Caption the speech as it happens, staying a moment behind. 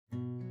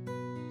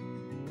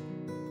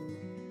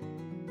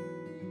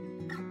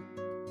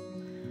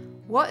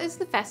What is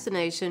the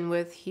fascination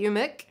with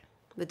humic,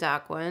 the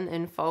dark one,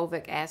 and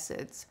fulvic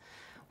acids?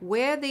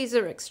 Where these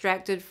are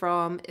extracted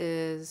from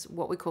is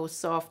what we call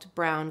soft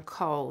brown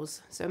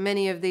coals. So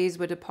many of these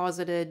were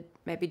deposited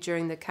maybe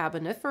during the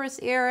Carboniferous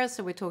era,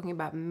 so we're talking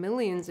about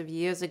millions of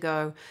years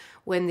ago,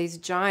 when these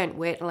giant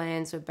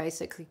wetlands were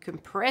basically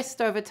compressed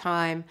over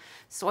time.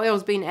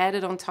 Soil's been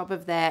added on top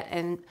of that,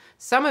 and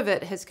some of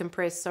it has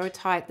compressed so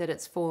tight that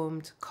it's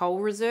formed coal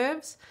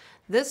reserves.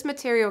 This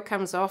material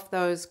comes off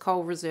those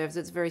coal reserves.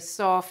 It's very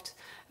soft,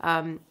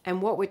 and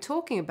what we're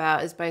talking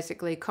about is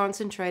basically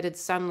concentrated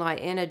sunlight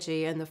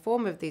energy in the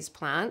form of these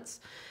plants.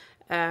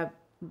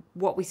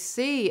 What we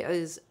see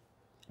is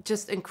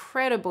just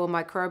incredible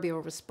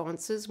microbial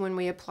responses when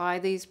we apply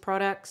these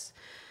products.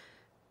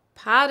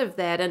 Part of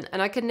that,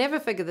 and I could never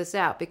figure this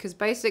out, because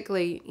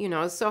basically, you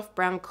know, a soft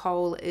brown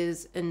coal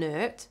is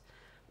inert,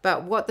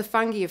 but what the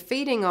fungi are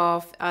feeding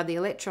off are the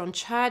electron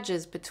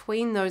charges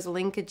between those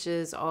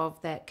linkages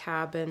of that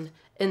carbon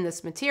in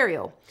this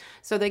material.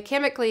 So they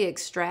chemically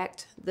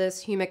extract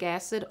this humic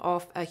acid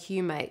off a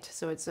humate.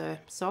 So it's a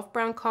soft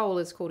brown coal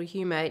is called a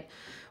humate.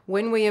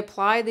 When we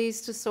apply these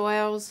to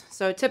soils,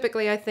 so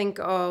typically I think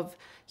of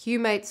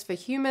humates for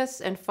humus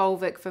and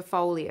fulvic for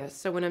foliar.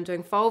 So when I'm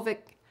doing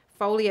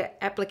foliar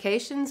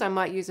applications, I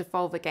might use a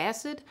fulvic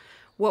acid.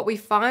 What we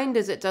find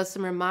is it does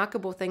some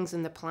remarkable things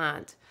in the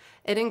plant.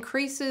 It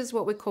increases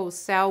what we call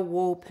cell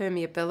wall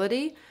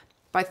permeability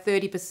by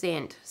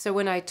 30%. So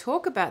when I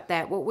talk about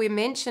that, what we're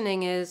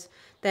mentioning is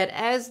that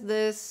as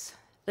this,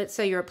 let's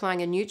say you're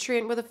applying a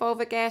nutrient with a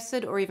fulvic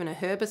acid or even a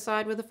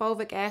herbicide with a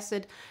fulvic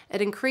acid,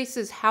 it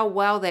increases how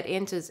well that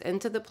enters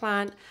into the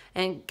plant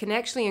and can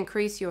actually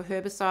increase your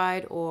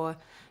herbicide or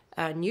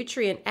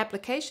nutrient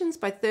applications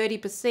by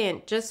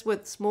 30% just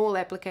with small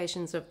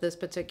applications of this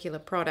particular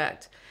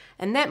product.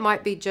 And that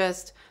might be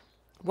just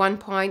 1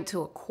 pint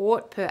to a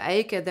quart per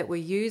acre that we're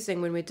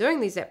using when we're doing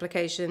these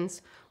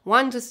applications.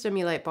 1, to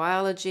stimulate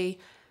biology,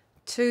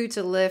 2,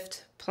 to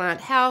lift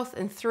plant health,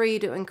 and 3,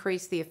 to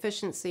increase the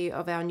efficiency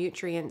of our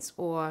nutrients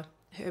or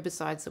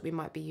herbicides that we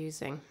might be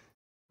using.